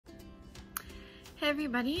Hey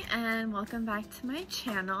everybody, and welcome back to my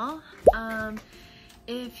channel.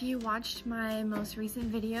 If you watched my most recent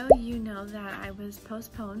video, you know that I was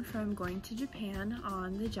postponed from going to Japan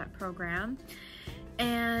on the JET program,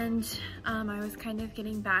 and I was kind of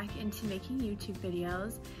getting back into making YouTube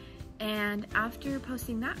videos. And after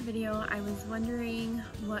posting that video, I was wondering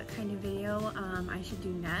what kind of video I should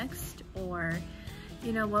do next, or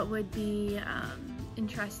what would be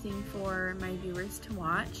interesting for my viewers to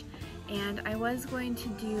watch. And I was going to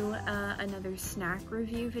do another snack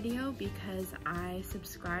review video because I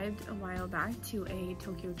subscribed a while back to a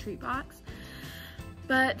Tokyo treat box.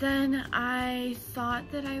 But then I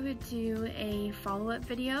thought that I would do a follow-up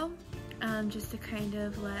video just to kind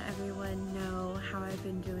of let everyone know how I've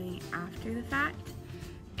been doing after the fact.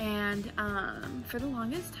 And for the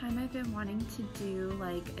longest time I've been wanting to do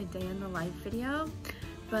like a day in the life video,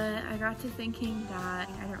 but I got to thinking that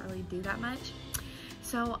I don't really do that much.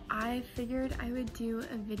 So I figured I would do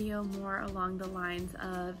a video more along the lines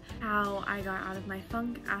of how I got out of my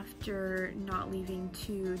funk after not leaving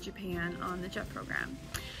to Japan on the JET program.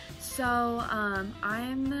 So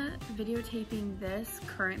I'm videotaping this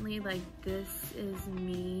currently, like this is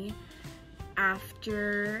me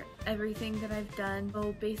after everything that I've done.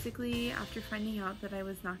 So basically, after finding out that I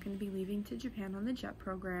was not going to be leaving to Japan on the JET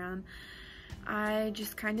program, I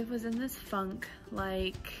just kind of was in this funk.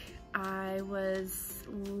 Like, I was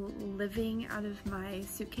living out of my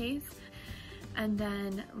suitcase, and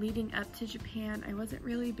then leading up to Japan, I wasn't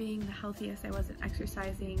really being the healthiest. I wasn't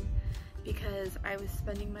exercising because I was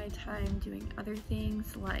spending my time doing other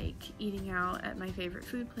things like eating out at my favorite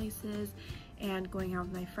food places and going out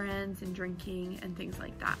with my friends and drinking and things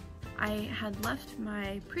like that. I had left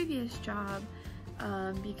my previous job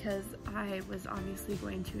because I was obviously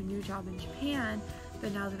going to a new job in Japan,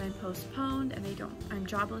 but now that I'm postponed and I'm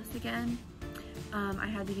jobless again, I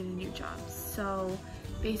had to get a new job. So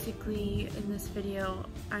basically in this video,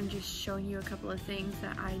 I'm just showing you a couple of things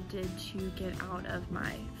that I did to get out of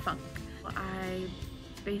my funk. I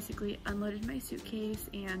basically unloaded my suitcase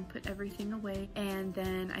and put everything away, and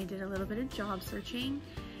then I did a little bit of job searching,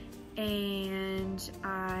 and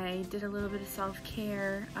I did a little bit of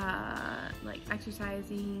self-care, like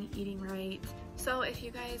exercising, eating right. So if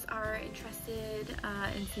you guys are interested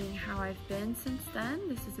in seeing how I've been since then,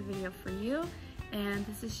 this is a video for you. And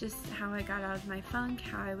this is just how I got out of my funk,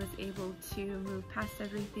 how I was able to move past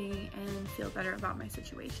everything and feel better about my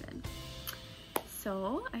situation.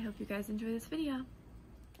 So I hope you guys enjoy this video.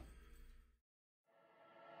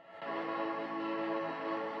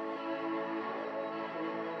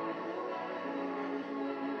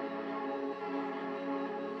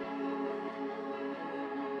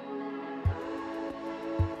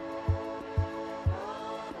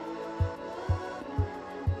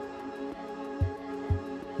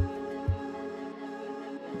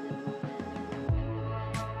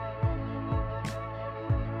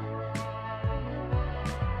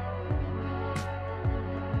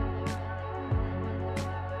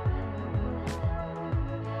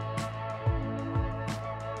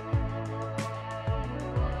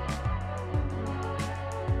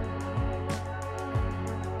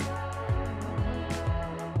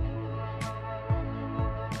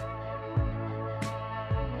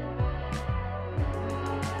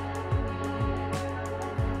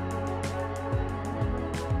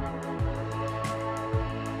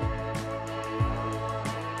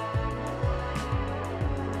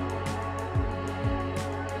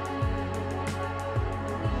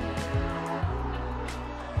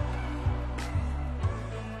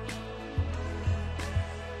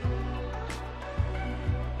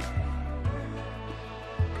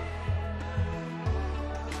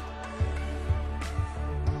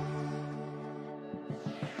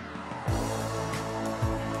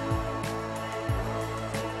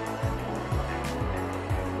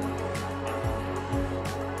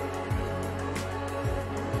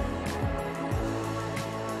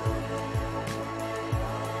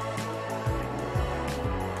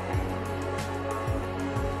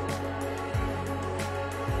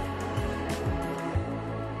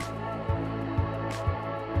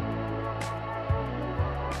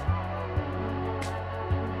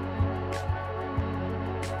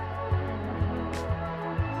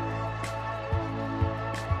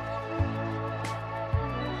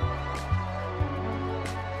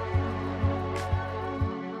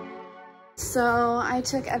 So I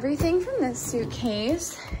took everything from this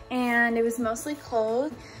suitcase, and it was mostly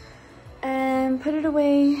clothes, and put it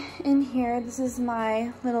away in here. This is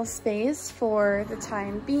my little space for the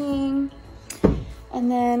time being.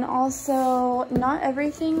 And then also, not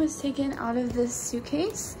everything was taken out of this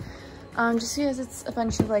suitcase. just because it's a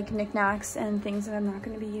bunch of like knickknacks and things that I'm not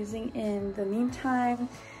going to be using in the meantime.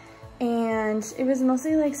 And it was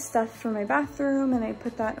mostly like stuff for my bathroom, and I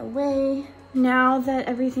put that away. Now that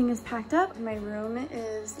everything is packed up, my room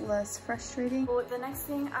is less frustrating. So the next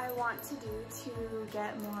thing I want to do to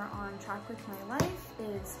get more on track with my life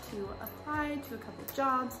is to apply to a couple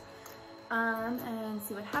jobs and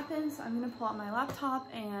see what happens. So I'm gonna pull out my laptop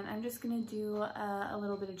and I'm just gonna do a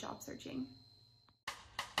little bit of job searching.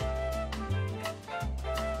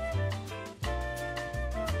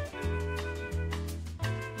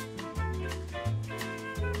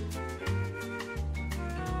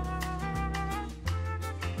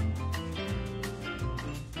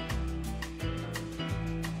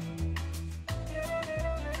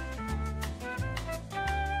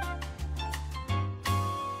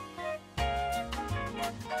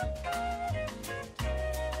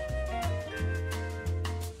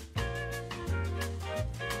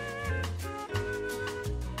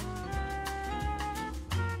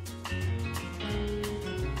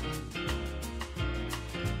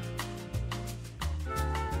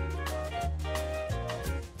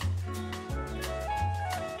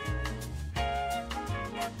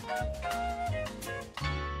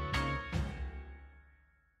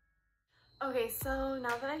 Okay, so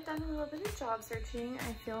now that I've done a little bit of job searching,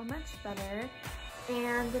 I feel much better.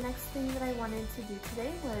 And the next thing that I wanted to do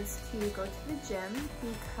today was to go to the gym,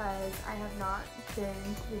 because I have not been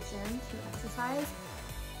to the gym to exercise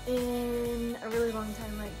in a really long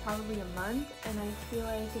time, like probably a month. And I feel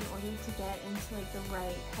like in order to get into like the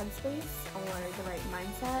right headspace or the right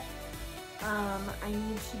mindset, I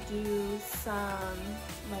need to do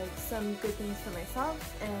some good things for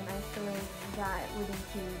myself, and I feel like that would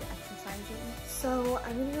include exercising. So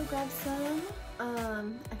I'm gonna go grab some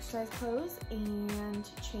exercise clothes and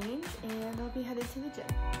change, and I'll be headed to the gym.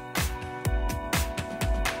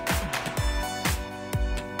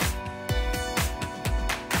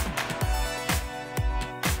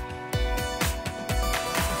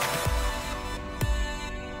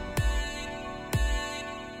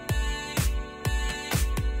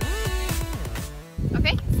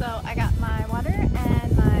 Okay, so I got my water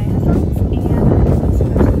and my headphones, and I'm going to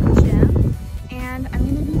go to the gym, and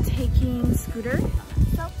I'm going to be taking Scooter.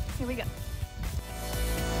 So here we go.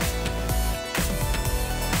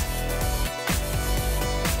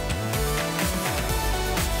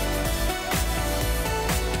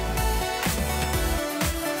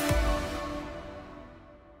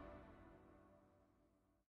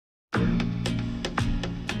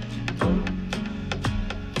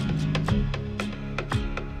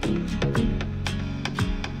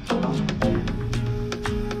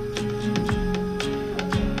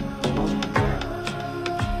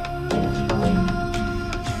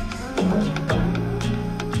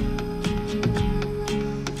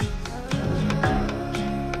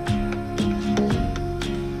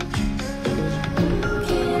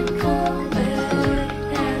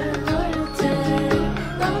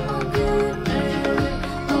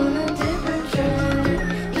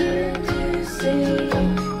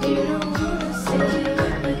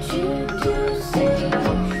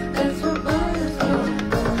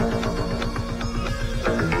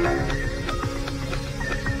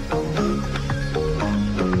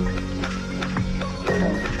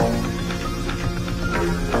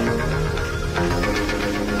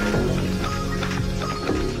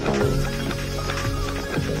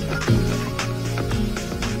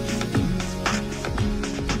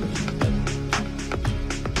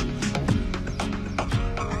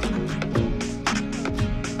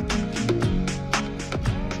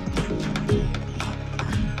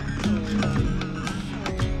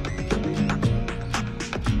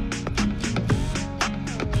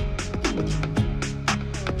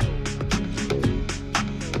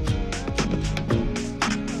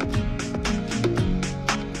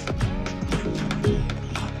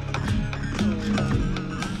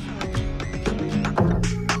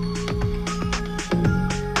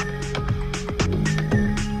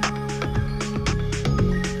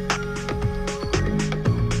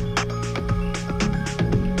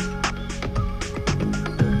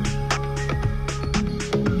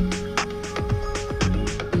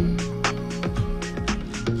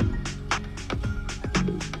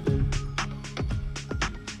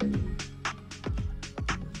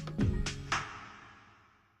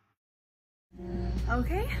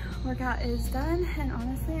 Okay, workout is done, and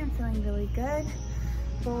honestly I'm feeling really good,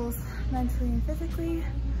 both mentally and physically.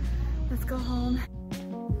 Let's go home.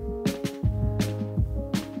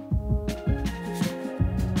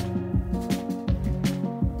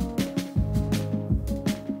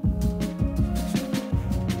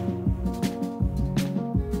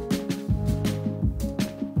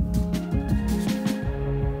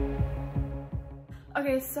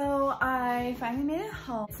 Okay, so I finally made it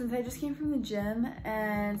home since I just came from the gym,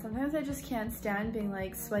 and sometimes I just can't stand being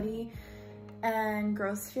like sweaty and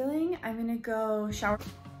gross feeling. I'm gonna go shower.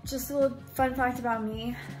 Just a little fun fact about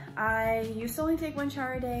me. I used to only take 1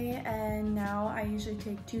 shower a day, and now I usually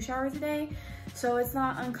take 2 showers a day. So it's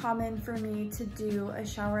not uncommon for me to do a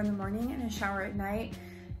shower in the morning and a shower at night.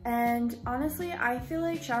 And honestly, I feel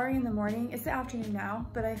like showering in the morning, it's the afternoon now,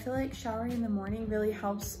 but I feel like showering in the morning really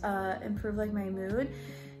helps improve like my mood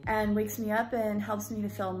and wakes me up and helps me to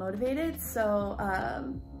feel motivated. So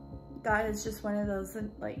that is just one of those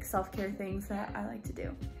like self-care things that I like to do.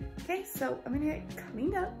 Okay, so I'm gonna get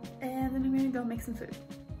cleaned up and then I'm gonna go make some food.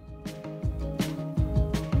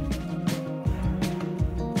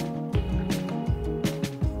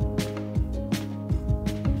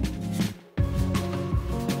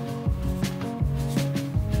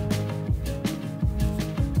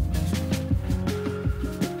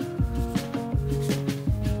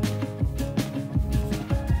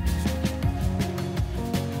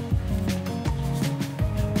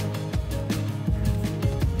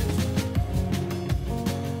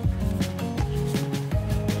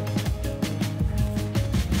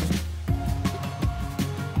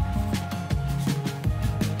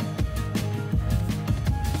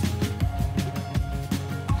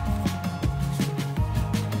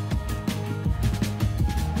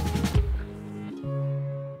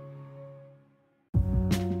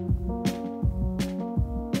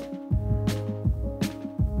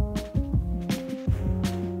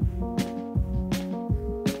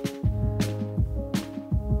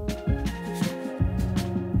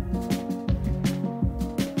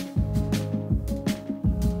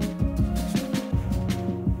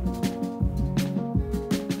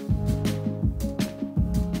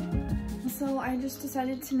 I just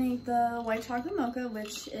decided to make the white chocolate mocha,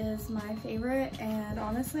 which is my favorite, and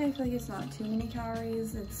honestly I feel like it's not too many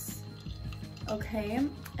calories, it's okay.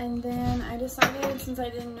 And then I decided, since I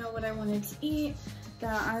didn't know what I wanted to eat,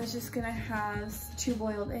 that I was just gonna have 2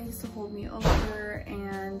 boiled eggs to hold me over,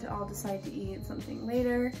 and I'll decide to eat something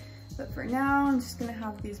later, but for now I'm just gonna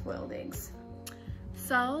have these boiled eggs.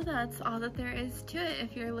 So that's all that there is to it.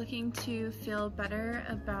 If you're looking to feel better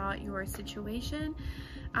about your situation,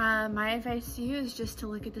 my advice to you is just to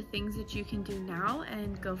look at the things that you can do now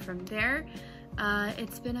and go from there.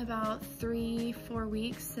 It's been about 3-4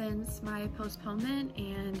 weeks since my postponement,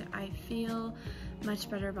 and I feel much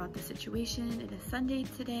better about the situation. It is Sunday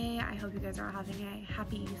today. I hope you guys are having a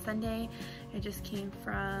happy Sunday. I just came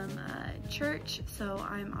from church, so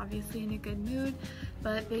I'm obviously in a good mood,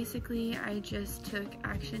 but basically I just took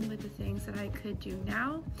action with the things that I could do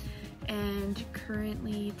now. And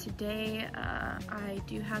currently today, I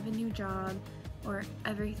do have a new job, or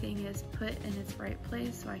everything is put in its right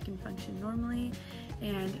place so I can function normally.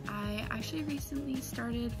 And I actually recently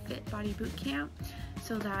started Fit Body Boot Camp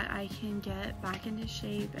so that I can get back into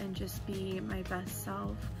shape and just be my best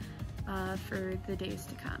self for the days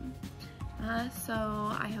to come. So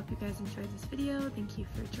I hope you guys enjoyed this video. Thank you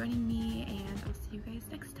for joining me, and I'll see you guys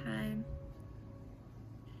next time.